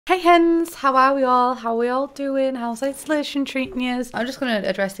Hey hens, how are we all? How are we all doing? How's isolation treating you? I'm just going to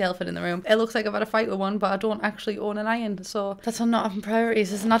address the elephant in the room. It looks like I've had a fight with one, but I don't actually own an iron, so that's on not having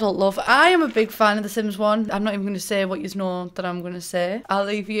priorities as an adult, love. I am a big fan of The Sims 1. I'm not even going to say what you know that I'm going to say. I'll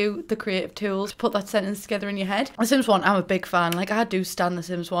leave you the creative tools to put that sentence together in your head. The Sims 1, I'm a big fan. Like, I do stand The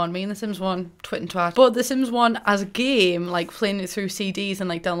Sims 1. Me and The Sims 1, twit and twat. But The Sims 1 as a game, like playing it through CDs and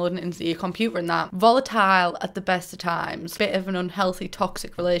like downloading it into your computer and that, volatile at the best of times. Bit of an unhealthy,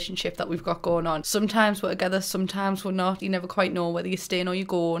 toxic relationship that we've got going on. Sometimes we're together, sometimes we're not. You never quite know whether you're staying or you're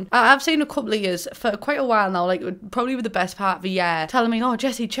going. I've seen a couple of years for quite a while now, like probably with the best part of a year, telling me, oh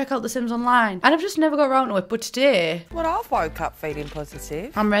Jessie, check out The Sims Online. And I've just never got around to it. But today, well, I've woke up feeling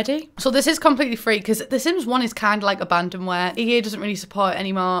positive. I'm ready. So this is completely free because The Sims 1 is kind of like abandonware. EA doesn't really support it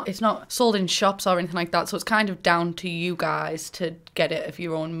anymore. It's not sold in shops or anything like that. So it's kind of down to you guys to get it of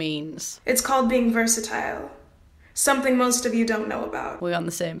your own means. It's called being versatile. Something most of you don't know about. We're on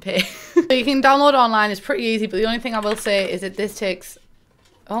the same page. So you can download it online. It's pretty easy, but the only thing I will say is that this takes...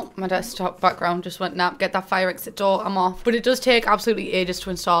 Oh, my desktop background just went nap. Get that fire exit door. I'm off. But it does take absolutely ages to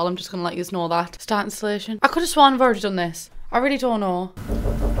install. I'm just going to let you know that. Start installation. I could have sworn I've already done this. I really don't know.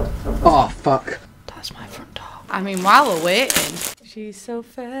 Oh, fuck. That's my front door. I mean, while we're waiting... She's so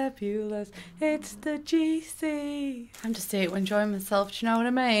fabulous, it's the GC. I'm just here to enjoy myself, do you know what I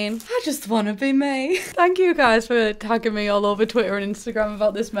mean? I just want to be me. Thank you guys for tagging me all over Twitter and Instagram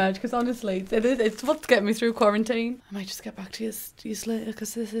about this merch, because honestly, it's what's getting me through quarantine. I might just get back to you later,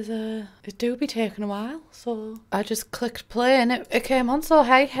 because this is it do be taking a while, so I just clicked play and it came on, so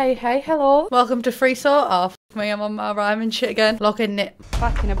hey, hello. Welcome to Free Sort Off. Me, I'm on my rhyming shit again. Lock in it.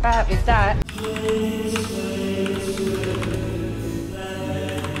 Fucking about with that.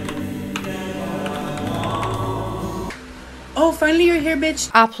 Oh, finally you're here,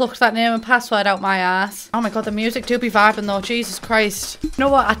 bitch. I plucked that name and password out my ass. Oh my god, the music do be vibing though, Jesus Christ. You know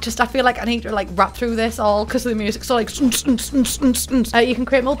what, I feel like I need to like rap through this all because of the music. So like, you can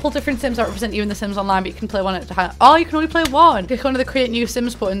create multiple different Sims that represent you in The Sims Online, but you can play one at a time. Oh, you can only play one. Click one of the create new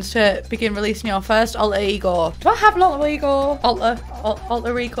Sims buttons to begin releasing your first alter ego. Do I have an alter ego? Alter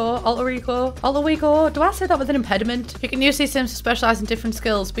ego. Do I say that with an impediment? You can use these Sims to specialise in different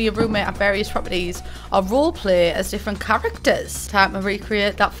skills, be a roommate at various properties, or role play as different characters. Time to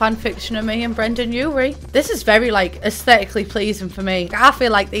recreate that fan fiction of me and Brendan Urie. This is very like aesthetically pleasing for me. I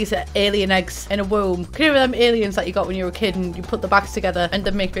feel like these are alien eggs in a womb. Can you remember them aliens that you got when you were a kid and you put the backs together and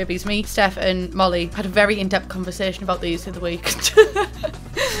then make babies? Me, Steph and Molly had a very in-depth conversation about these the other week.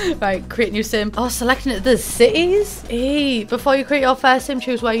 Right, create new Sim. Oh, selecting the cities? Hey, before you create your first Sim,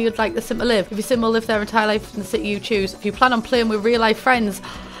 choose where you'd like the Sim to live. If your Sim will live their entire life in the city you choose. If you plan on playing with real life friends,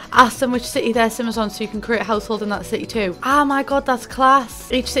 ask them which city their Sim is on so you can create a household in that city too. Oh my god, that's class.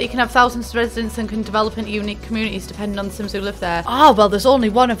 Each city can have thousands of residents and can develop into unique communities depending on the Sims who live there. Oh, well, there's only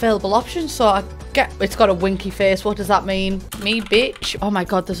one available option, so I get... It's got a winky face. What does that mean? Me, bitch. Oh my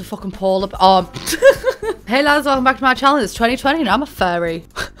god, there's a fucking polar... Oh. Hey lads, welcome back to my channel. It's 2020 and I'm a furry.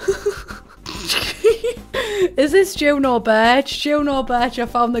 Is this Juno Birch? Juno Birch, I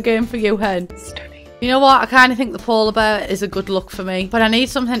found the game for you, hen. You know what? I kind of think the polar bear is a good look for me. But I need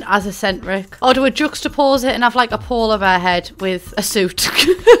something as eccentric. Or do I juxtapose it and have like a polar bear head with a suit?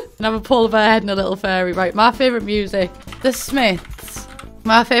 And have a polar bear head and a little fairy. Right, my favourite music. The Smiths.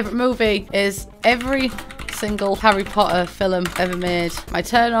 My favourite movie is every single Harry Potter film ever made. My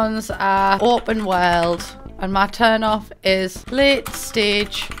turn-ons are open world. And my turn-off is late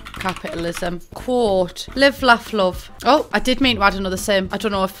stage capitalism. Quote, live, laugh, love. Oh, I did mean to add another Sim. I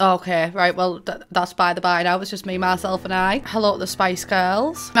don't know if... Oh, okay, right, well, that's by the by now. It's just me, myself, and I. Hello to the Spice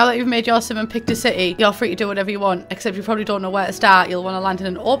Girls. Now that you've made your Sim and picked a city, you're free to do whatever you want, except you probably don't know where to start. You'll want to land in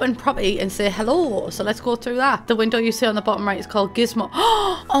an open property and say hello. So let's go through that. The window you see on the bottom right is called Gizmo.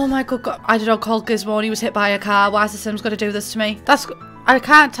 Oh my god, I did not call Gizmo and he was hit by a car. Why is the Sims got to do this to me? I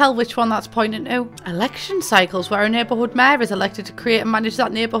can't tell which one that's pointing to. Election cycles, where a neighbourhood mayor is elected to create and manage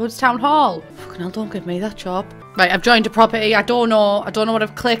that neighbourhood's town hall. Fucking hell, don't give me that job. Right, I've joined a property. I don't know what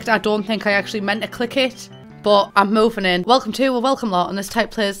I've clicked. I don't think I actually meant to click it. But I'm moving in. Welcome to a welcome lot. And this type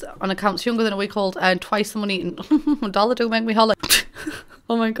plays on accounts younger than a week old and twice the money eaten. $1 do make me holler.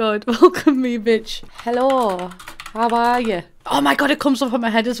 Oh my god, welcome me, bitch. Hello. How are you? Oh my god, it comes up on my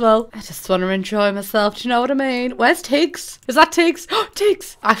head as well. I just want to enjoy myself. Do you know what I mean? Where's Tiggs? Is that Tiggs? Oh,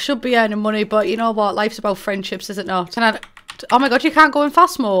 Tiggs! I should be earning money, but you know what? Life's about friendships, is it not? And oh my god, you can't go in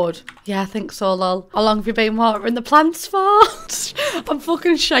fast mode. Yeah, I think so, lol. How long have you been watering the plants for? I'm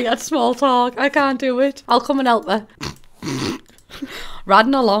fucking shy at small talk. I can't do it. I'll come and help her.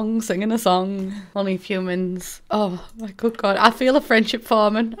 Riding along, singing a song. Only humans. Oh my good God. I feel a friendship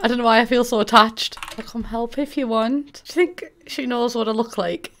forming. I don't know why I feel so attached. I'll come help if you want. Do you think she knows what I look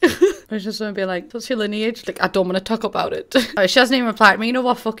like? I was just going to be like, what's your lineage? Like, I don't want to talk about it. She hasn't even replied to me. You know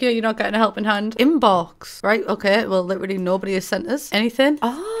what? Fuck you. You're not getting a helping hand. Inbox. Right, okay. Well, literally nobody has sent us anything.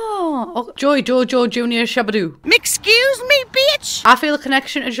 Oh, Joy, Jojo, Junior, Shabadoo. Excuse me, bitch! I feel a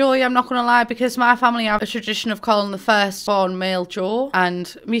connection to Joy, I'm not going to lie, because my family have a tradition of calling the firstborn male Joe,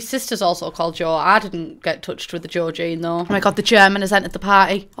 and my sister's also called Joe. I didn't get touched with the Joe gene, though. Oh my God, the German has entered the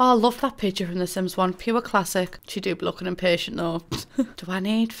party. Oh, I love that picture from The Sims 1. Pure classic. She do be looking impatient, though. Do I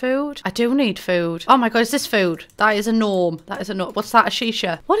need food? I do need food. Oh my God, is this food? That is a gnome. That is a gnome. What's that, a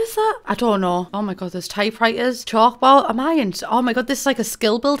shisha? What is that? I don't know. Oh my God, there's typewriters. Chalkboard. Am I in? Oh my God, this is like a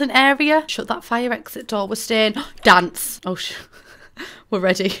skill building area. Shut that fire exit door. We're staying. Dance. Oh, we're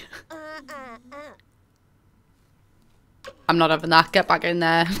ready. I'm not having that. Get back in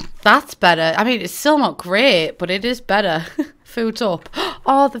there. That's better. I mean, it's still not great, but it is better. Food's up.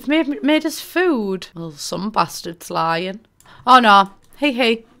 Oh, they've made us food. Well, some bastard's lying. Oh no.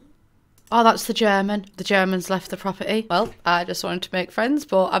 Hey. Oh, that's the German. The German's left the property. Well, I just wanted to make friends,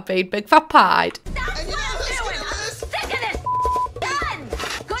 but I've been big fat pied.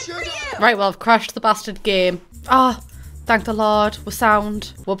 Right, well, I've crashed the bastard game. Oh, thank the Lord. We're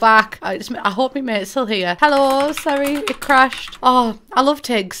sound. We're back. I hope my mate's still here. Hello, sorry, it crashed. Oh, I love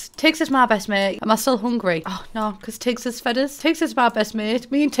Tiggs. Tiggs is my best mate. Am I still hungry? Oh, no, because Tiggs has fed us. Tiggs is my best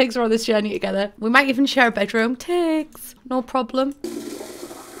mate. Me and Tiggs are on this journey together. We might even share a bedroom. Tiggs, no problem.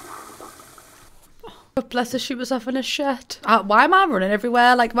 God bless her, she was having a shit. Why am I running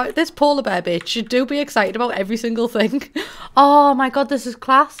everywhere? Like, this polar bear bitch should do be excited about every single thing. Oh my God, this is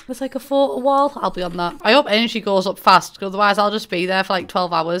class. There's like a photo wall. I'll be on that. I hope energy goes up fast, because otherwise I'll just be there for like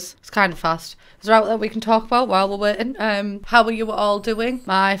 12 hours. It's kind of fast. Is there out that we can talk about while we're waiting? How are you all doing?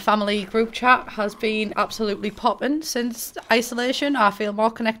 My family group chat has been absolutely popping since isolation. I feel more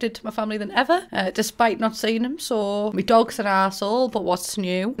connected to my family than ever, despite not seeing them. So my dog's an arsehole, but what's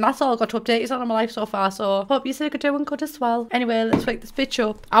new? And that's all I've got to update you on in my life so far. So hope you're doing good as well. Anyway, let's wake this bitch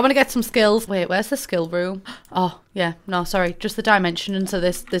up. I want to get some skills. Wait, where's the skill room? Oh, yeah, no, sorry. Just the dimensions of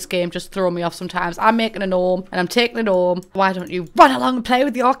this game just throw me off sometimes. I'm making a gnome and I'm taking a gnome. Why don't you run along and play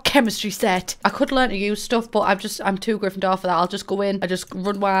with your chemistry set? I could learn to use stuff, but I'm too Gryffindor for that. I'll just go in. I just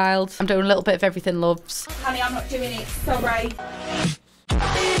run wild. I'm doing a little bit of everything, loves. Honey, I'm not doing it. Sorry.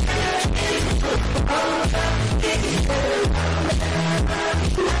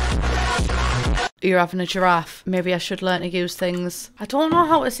 You're having a giraffe. Maybe I should learn to use things. I don't know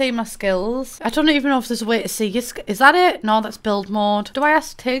how to see my skills. I don't even know if there's a way to see your Is that it? No, that's build mode. Do I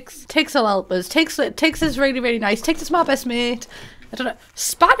ask Tiggs? Tiggs will help us. Tiggs is really, really nice. Tiggs is my best mate. I don't know.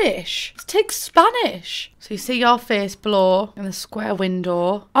 Spanish. It's Tiggs Spanish. So you see your face below in the square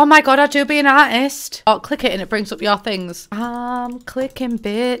window. Oh my God, I do be an artist. Oh, click it and it brings up your things. I'm clicking,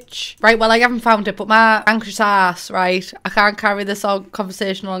 bitch. Right, well, I haven't found it, but my anxious ass, right? I can't carry this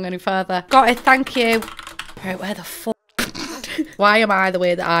conversation along any further. Got it, thank you. Right, where the fuck? Why am I the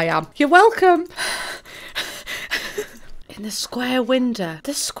way that I am? You're welcome. In the square window.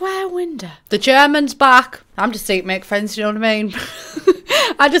 The square window. The German's back. I'm just here to make friends, you know what I mean?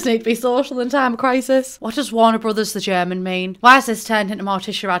 I just need to be social in time of crisis. What does Warner Brothers the German mean? Why is this turned into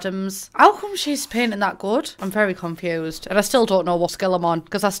Morticia Adams? How come she's painting that good? I'm very confused. And I still don't know what skill I'm on,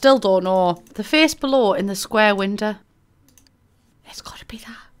 because I still don't know. The face below in the square window. It's got to be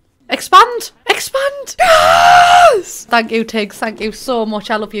that. Expand! Expand! Yes! Thank you, Tiggs. Thank you so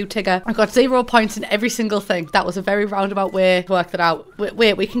much. I love you, Tigger. I got 0 points in every single thing. That was a very roundabout way to work that out.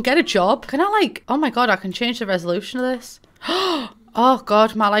 Wait, we can get a job? Can I like... Oh my God, I can change the resolution of this. Oh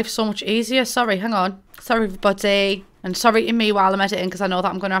God, my life's so much easier. Sorry, hang on. Sorry, everybody. And sorry to me while I'm editing, because I know that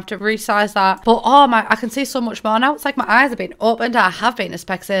I'm going to have to resize that. But oh my, I can see so much more now. It's like my eyes have been opened. I have been a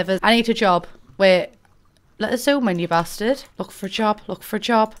Specsavers. I need a job. Wait. Let us zoom in, you bastard. Look for a job. Look for a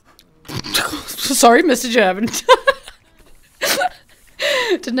job. Sorry, Mr. German.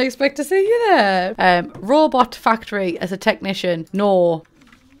 Didn't expect to see you there. Robot factory as a technician. No.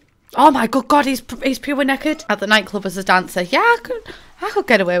 Oh my good God, he's pure naked. At the nightclub as a dancer. Yeah, I could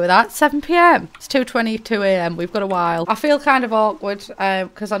get away with that. 7 PM. It's 2:22 AM. We've got a while. I feel kind of awkward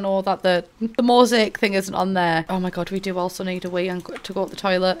because I know that the mosaic thing isn't on there. Oh my God, we do also need a wee and to go to the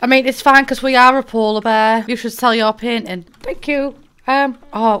toilet. I mean, it's fine because we are a polar bear. You should sell your painting. Thank you.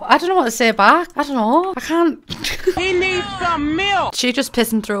 Oh, I don't know what to say back. I don't know. I can't. He needs some milk. She just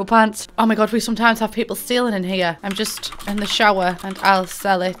pissing through her pants. Oh my God, we sometimes have people stealing in here. I'm just in the shower and I'll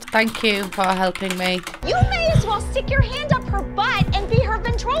sell it. Thank you for helping me. You may as well stick your hand up her butt and be her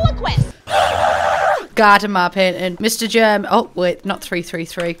ventriloquist. discarding my painting. Mr. Germ. Oh, wait, not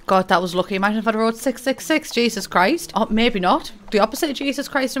 333. God, that was lucky. Imagine if I'd wrote 666. Jesus Christ. Oh, maybe not. The opposite of Jesus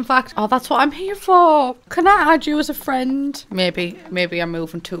Christ, in fact. Oh, that's what I'm here for. Can I add you as a friend? Maybe I'm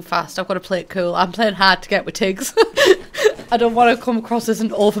moving too fast. I've got to play it cool. I'm playing hard to get with Tiggs. I don't want to come across as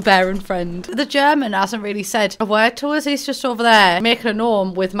an overbearing friend. The German hasn't really said a word to us. He's just over there making a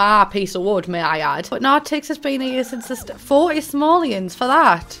gnome with my piece of wood, may I add. But no, Tiggs has been here since the 40 simoleons for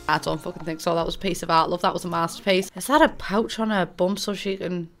that. I don't fucking think so. That was a piece of art, love. That was a masterpiece. Is that a pouch on her bum so she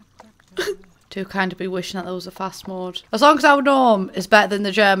can... Do kind of be wishing that there was a fast mode. As long as our gnome is better than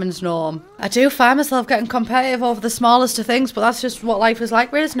the German's gnome. I do find myself getting competitive over the smallest of things, but that's just what life is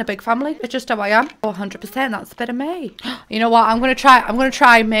like raising a big family. It's just how I am. 100%, that's a bit of me. You know what? I'm gonna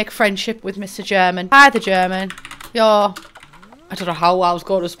try and make friendship with Mr. German. Hi, the German. I don't know how I was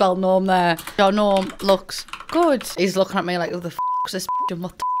going to spell gnome there. Your gnome looks good. He's looking at me like, who the f is this and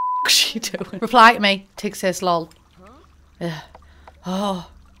what the f is she doing? Reply to me. Tig says lol. Yeah. Oh.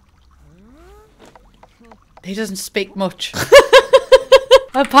 He doesn't speak much.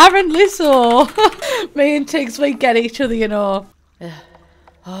 Apparently so. Me and Tiggs, we get each other, you know.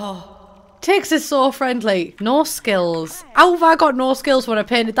 Oh. Tiggs is so friendly. No skills. How have I got no skills when I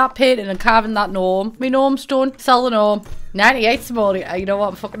painted that painting and carving that gnome? My gnome's done. Sell the gnome. 98 simoleons. You know what?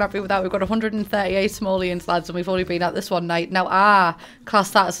 I'm fucking happy with that. We've got 138 simoleons, lads, and we've only been at this one night. Now, class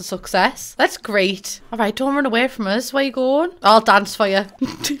that as a success. That's great. All right, don't run away from us. Where you going? I'll dance for you.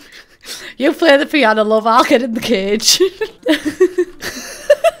 You play the piano, love. I'll get in the cage.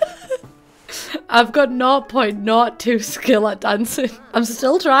 I've got 0.02 skill at dancing. I'm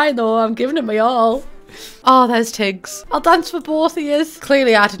still trying though. I'm giving it my all. Oh, there's Tiggs. I'll dance for both of you.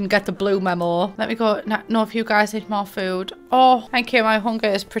 Clearly, I didn't get the blue memo. Let me go. No, if you guys need more food. Oh, thank you. My hunger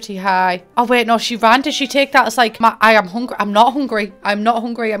is pretty high. Oh, wait, no, she ran. Did she take that as like, I am hungry? I'm not hungry. I'm not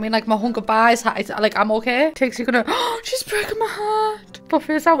hungry. I mean, like, my hunger bar is high. Like, I'm okay. Tiggs, you're gonna... Oh, she's breaking my heart.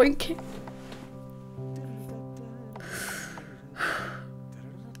 Buffy's out in...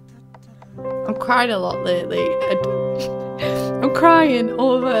 I'm crying a lot lately. I'm crying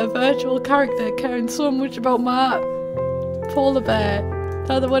over a virtual character caring so much about my polar bear.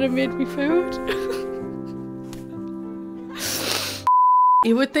 They're the one who made me food.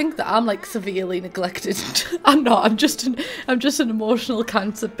 You would think that I'm like severely neglected. I'm not. I'm just an emotional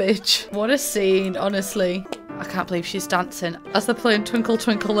cancer bitch. What a scene, honestly. I can't believe she's dancing as they're playing Twinkle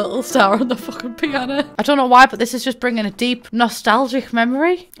Twinkle Little Star on the fucking piano. I don't know why, but this is just bringing a deep nostalgic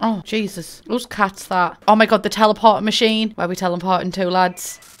memory. Oh, Jesus. Whose cat's that? Oh my God, the teleporting machine. Where we teleporting to,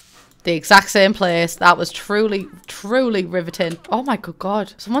 lads? The exact same place. That was truly, truly riveting. Oh my good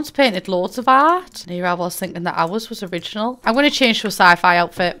God. Someone's painted loads of art. And here I was thinking that ours was original. I'm going to change to a sci-fi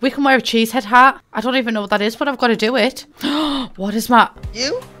outfit. We can wear a cheesehead hat. I don't even know what that is, but I've got to do it. What is my...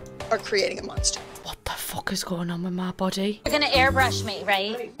 You are creating a monster. What the fuck is going on with my body? You're gonna airbrush me,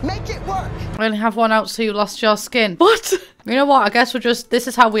 right? Make it work. I only have one out, so you lost your skin. What? You know what? I guess we're just... This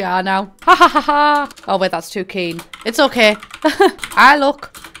is how we are now. Ha ha ha ha. Oh, wait, that's too keen. It's okay. I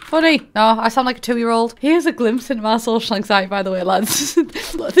look... funny. No, I sound like a 2-year-old. Here's a glimpse into my social anxiety, by the way, lads.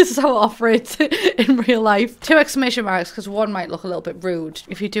 This is how it operates in real life. 2 exclamation marks, because one might look a little bit rude.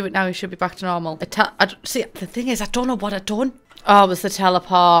 If you do it now, you should be back to normal. See, the thing is, I don't know what I've done. Oh, it was the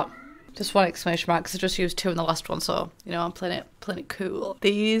teleport. Just 1 exclamation mark, because I just used 2 in the last one, so, you know, I'm playing it cool.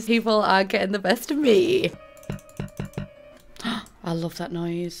 These people are getting the best of me. I love that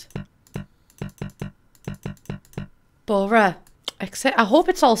noise. Bora. I hope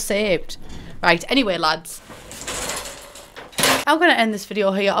it's all saved. Right, anyway, lads. I'm going to end this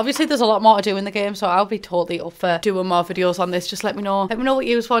video here. Obviously, there's a lot more to do in the game, so I'll be totally up for doing more videos on this. Just let me know. Let me know what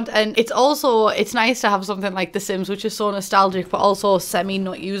you want. And it's nice to have something like The Sims, which is so nostalgic, but also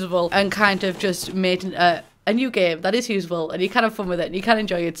semi-not usable, and kind of just made a new game that is usable, and you can have fun with it, and you can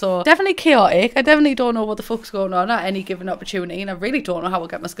enjoy it. So definitely chaotic. I definitely don't know what the fuck's going on at any given opportunity, and I really don't know how I'll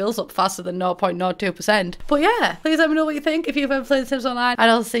get my skills up faster than 0.02%. But yeah, please let me know what you think if you've ever played Sims Online,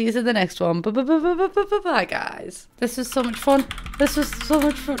 and I'll see you in the next one. Bye, guys. This was so much fun. This was so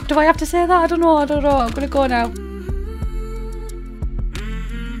much fun. Do I have to say that? I don't know. I'm gonna go now.